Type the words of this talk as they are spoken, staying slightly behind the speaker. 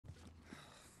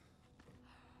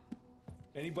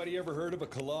Anybody ever heard of a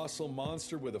colossal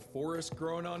monster with a forest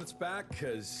growing on its back?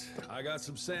 Cause I got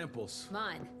some samples.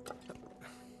 Mine.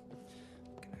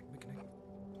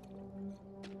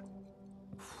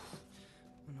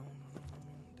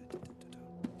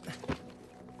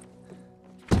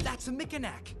 That's a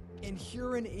Mikanak! In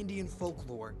Huron Indian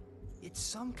folklore, it's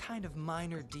some kind of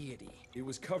minor deity. It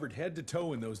was covered head to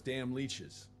toe in those damn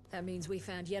leeches. That means we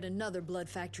found yet another blood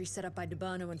factory set up by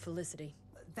Debano and Felicity.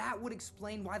 That would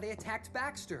explain why they attacked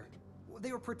Baxter.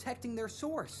 They were protecting their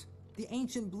source. The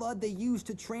ancient blood they used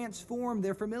to transform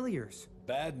their familiars.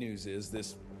 Bad news is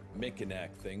this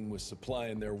Mikanak thing was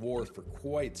supplying their war for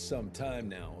quite some time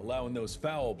now, allowing those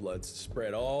foul bloods to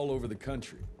spread all over the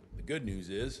country. The good news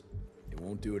is, it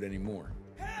won't do it anymore.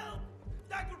 Help!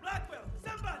 Dr. Blackwell,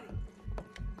 somebody!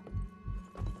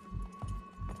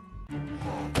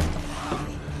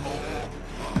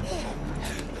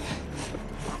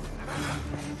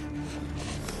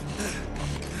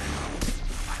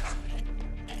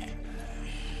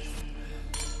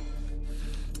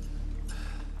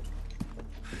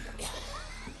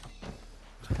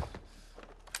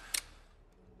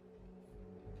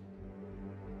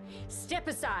 Step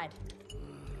aside.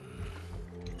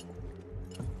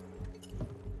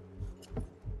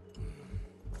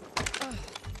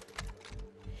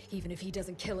 Even if he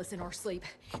doesn't kill us in our sleep,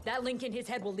 that link in his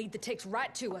head will lead the ticks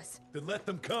right to us. Then let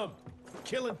them come.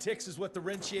 Killing ticks is what the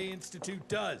Rentier Institute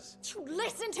does. You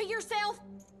listen to yourself?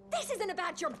 This isn't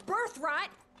about your birthright.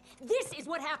 This is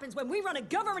what happens when we run a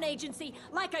government agency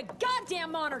like a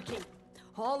goddamn monarchy.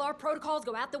 All our protocols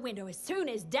go out the window as soon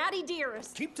as Daddy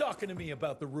Dearest. Keep talking to me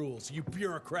about the rules, you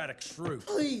bureaucratic shrew.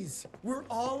 Please, we're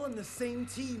all on the same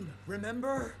team,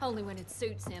 remember? Only when it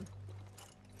suits him.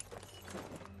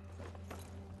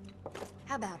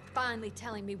 How about finally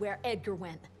telling me where Edgar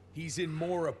went? He's in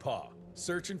Maurepas,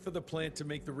 searching for the plant to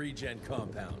make the regen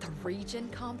compound. The regen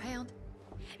compound?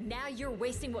 Now you're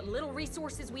wasting what little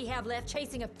resources we have left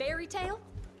chasing a fairy tale?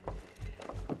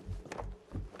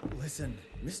 Listen,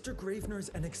 Mr. Gravener's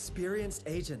an experienced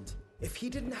agent. If he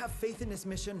didn't have faith in his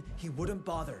mission, he wouldn't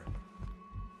bother.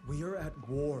 We are at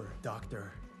war,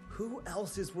 Doctor. Who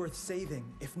else is worth saving,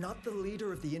 if not the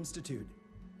leader of the Institute?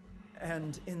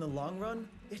 And in the long run,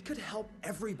 it could help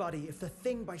everybody if the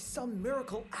thing by some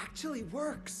miracle actually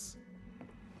works.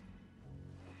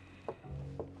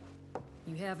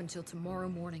 You have until tomorrow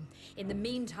morning. In the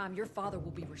meantime, your father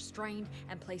will be restrained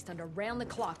and placed under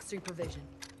round-the-clock supervision.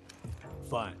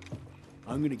 Fine.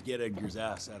 I'm gonna get Edgar's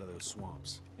ass out of those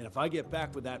swamps. And if I get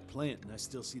back with that plant and I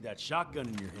still see that shotgun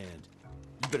in your hand,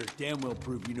 you better damn well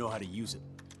prove you know how to use it.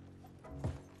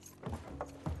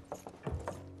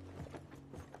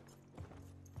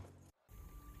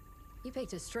 You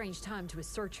picked a strange time to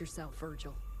assert yourself,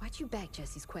 Virgil. Why'd you back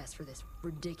Jesse's quest for this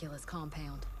ridiculous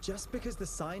compound? Just because the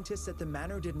scientists at the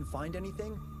manor didn't find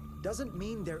anything, doesn't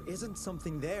mean there isn't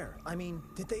something there. I mean,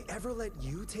 did they ever let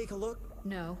you take a look?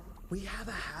 No. We have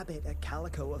a habit at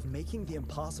Calico of making the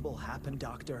impossible happen,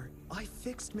 Doctor. I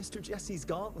fixed Mr. Jesse's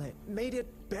gauntlet, made it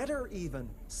better even.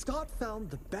 Scott found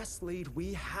the best lead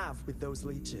we have with those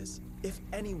leeches. If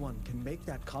anyone can make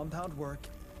that compound work,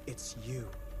 it's you.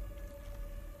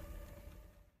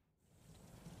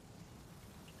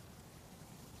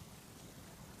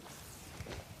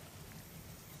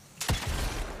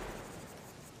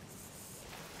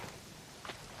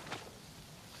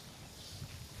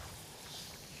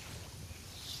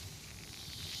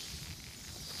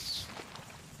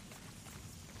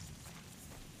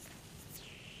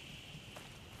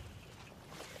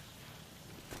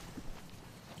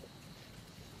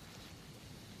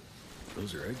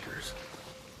 Those are Edgar's.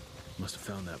 Must have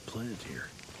found that plant here.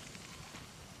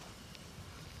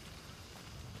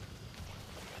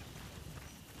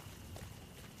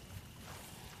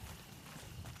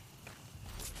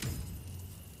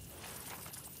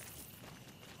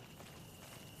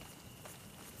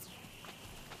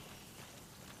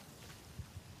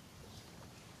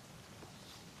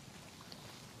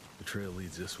 The trail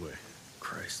leads this way.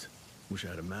 Christ, wish I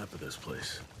had a map of this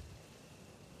place.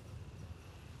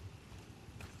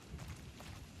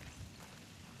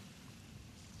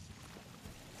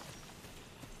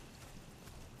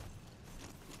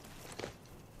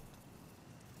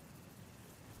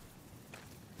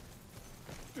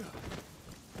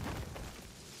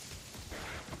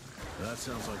 That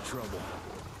sounds like trouble.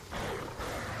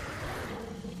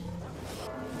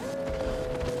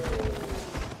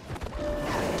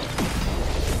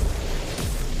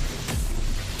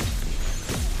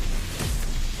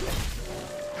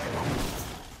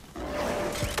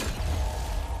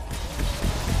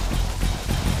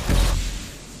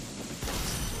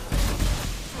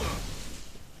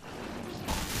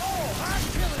 Oh,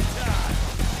 hot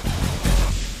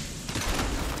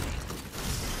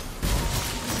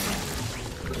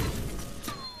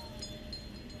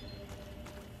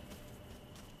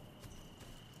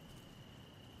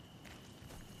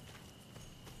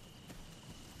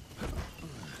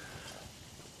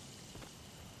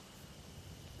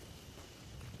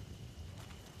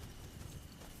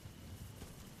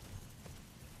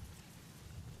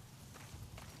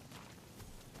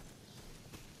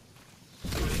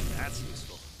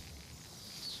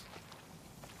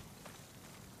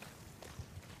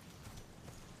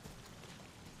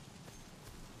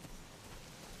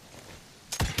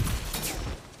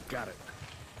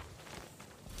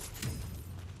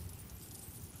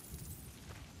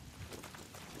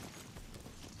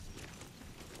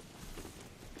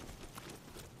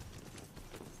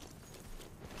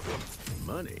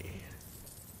money.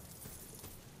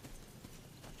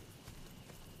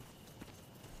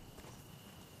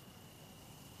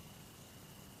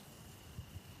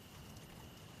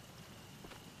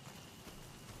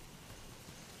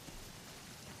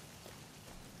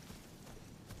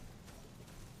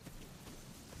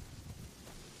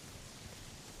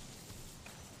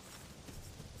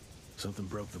 Something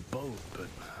broke the boat, but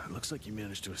it looks like you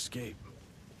managed to escape.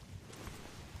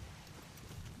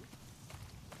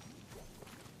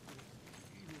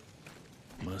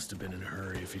 Must have been in a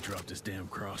hurry if he dropped his damn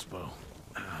crossbow.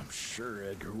 I'm sure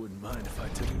Edgar wouldn't mind if I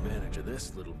took advantage of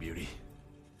this little beauty.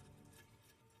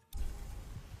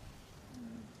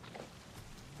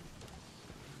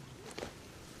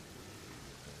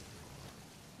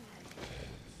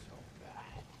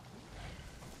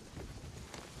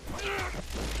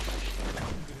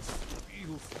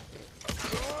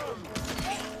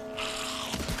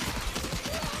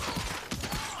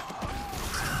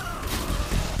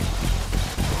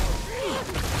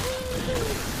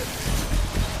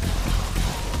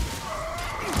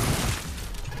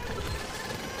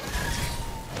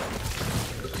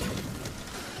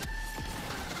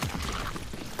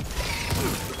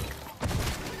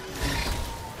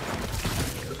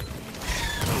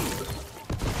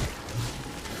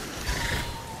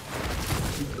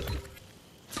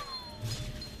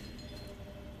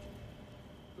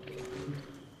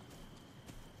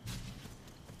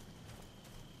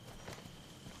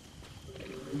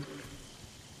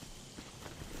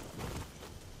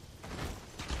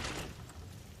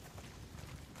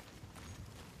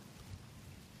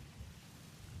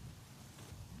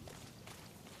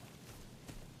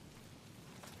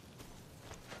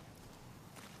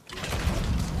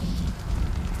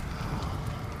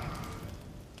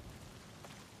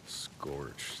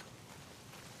 Scorched.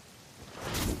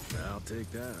 I'll take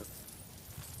that.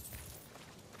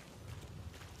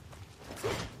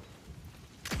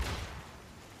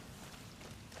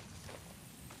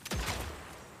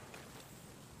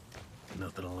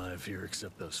 Nothing alive here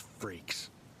except those freaks.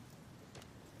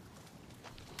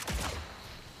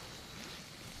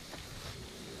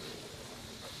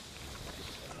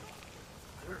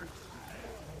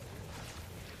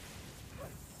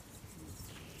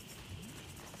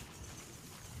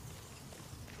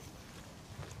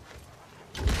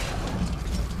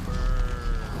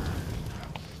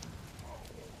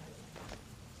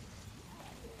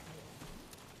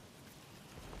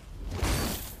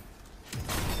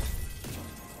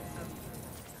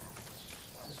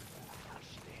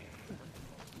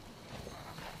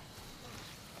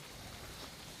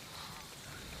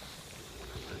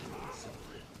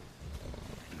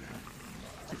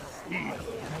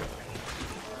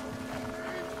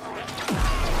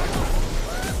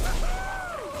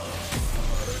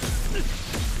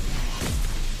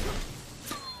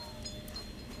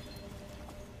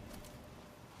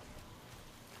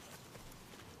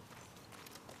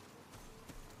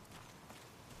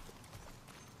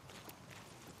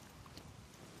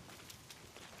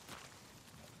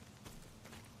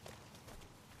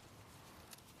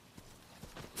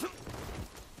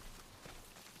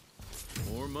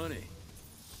 More money.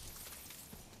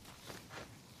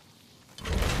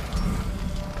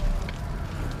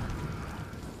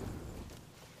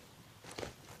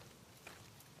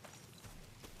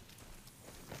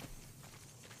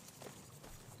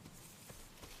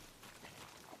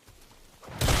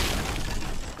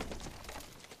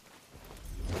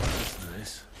 That's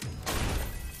nice.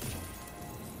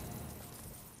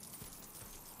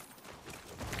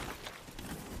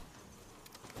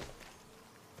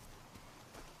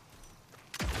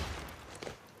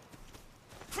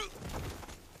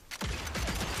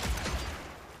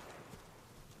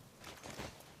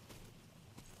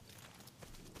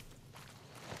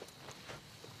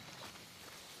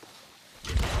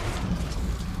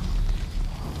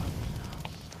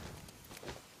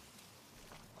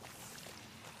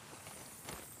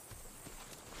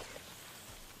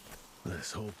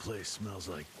 This whole place smells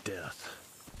like death.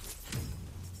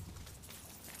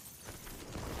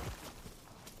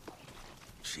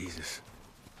 Jesus,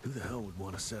 who the hell would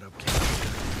want to set up camp here?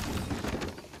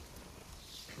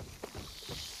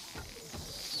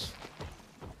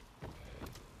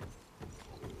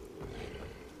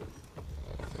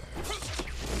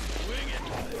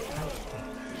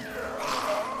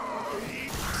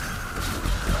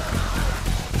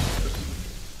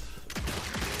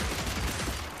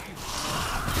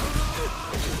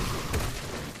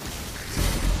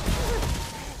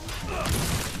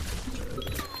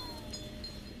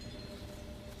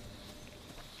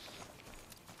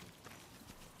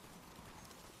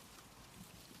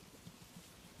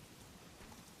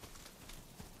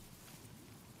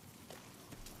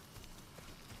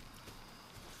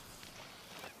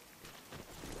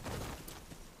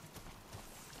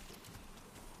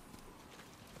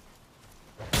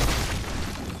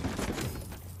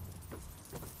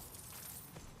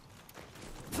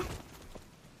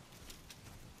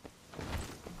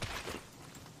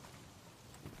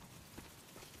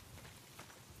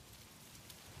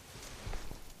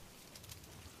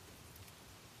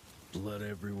 Blood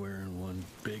everywhere in one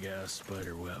big-ass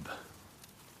spider web.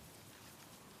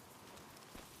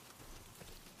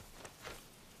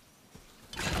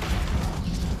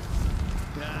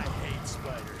 I hate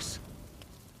spiders.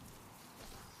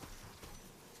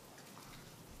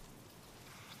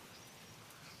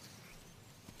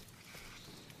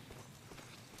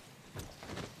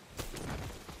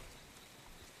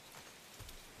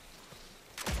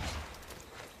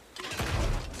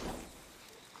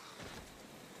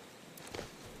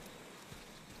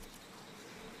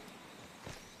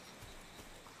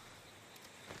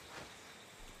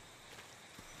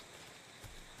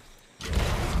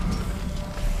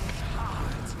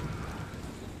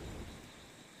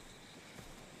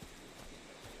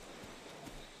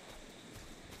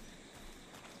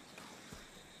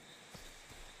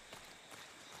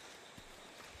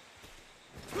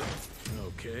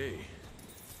 Okay.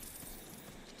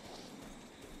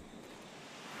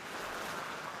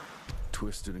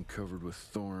 Twisted and covered with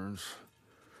thorns.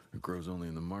 It grows only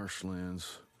in the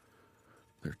marshlands.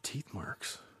 They're teeth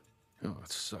marks. Oh,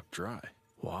 it's sucked dry.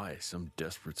 Why? Some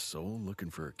desperate soul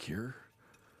looking for a cure?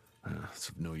 It's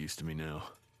of no use to me now.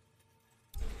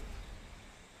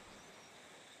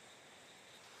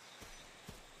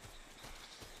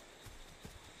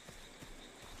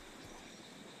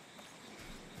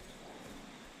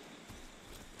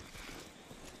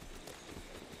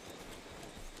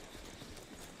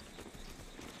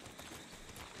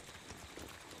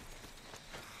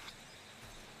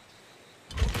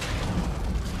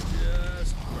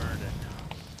 Just burn it.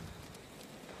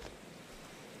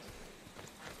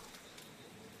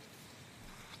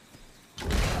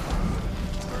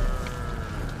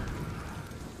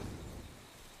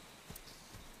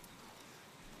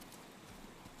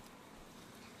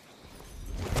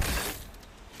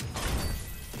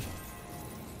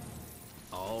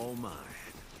 All mine.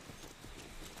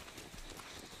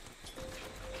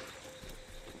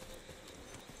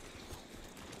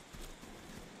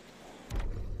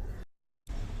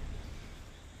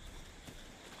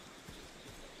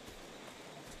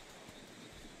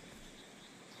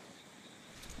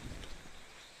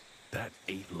 That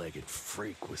eight-legged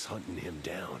freak was hunting him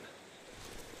down.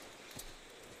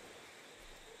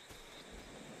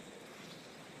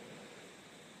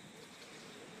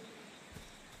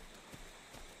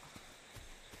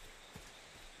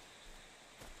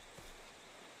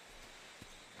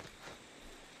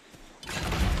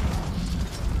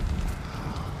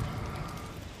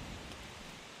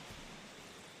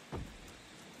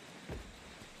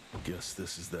 Guess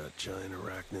this is that giant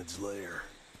arachnid's lair.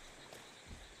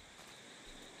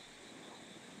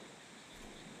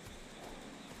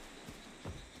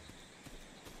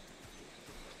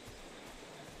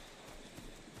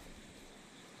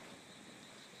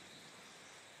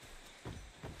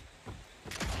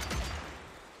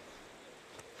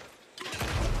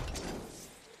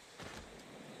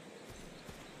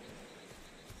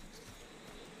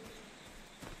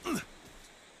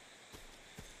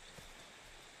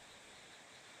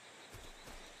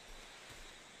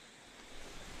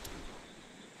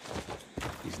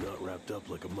 He's not wrapped up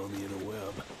like a mummy in a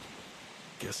web.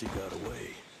 Guess he got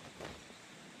away.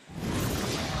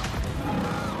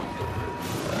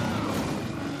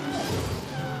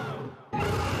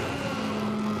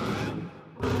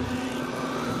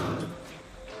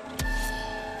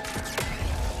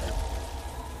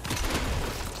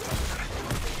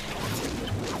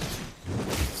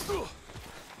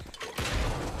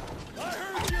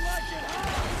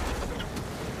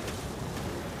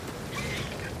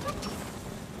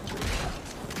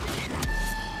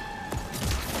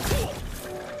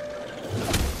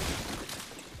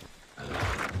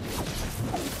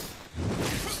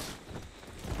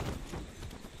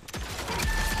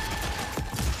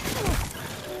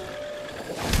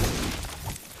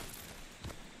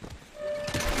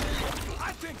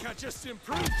 I just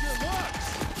improved your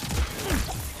looks!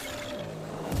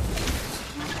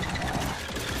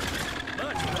 Much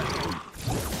better.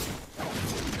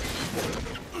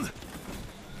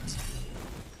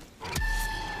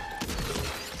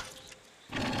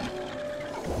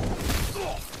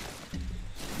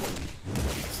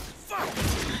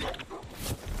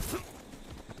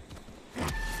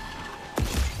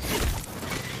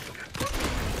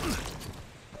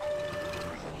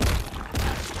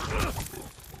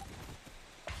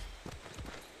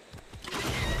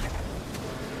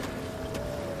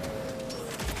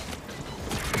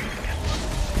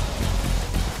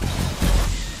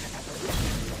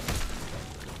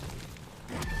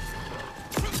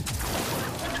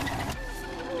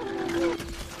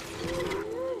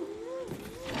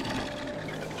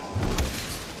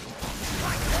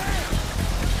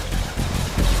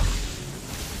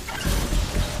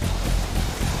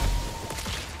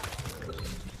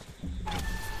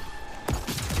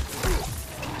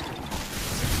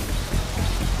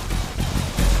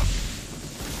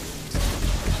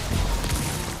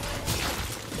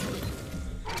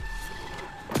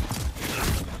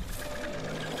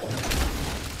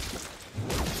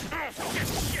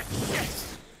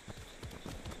 Shit!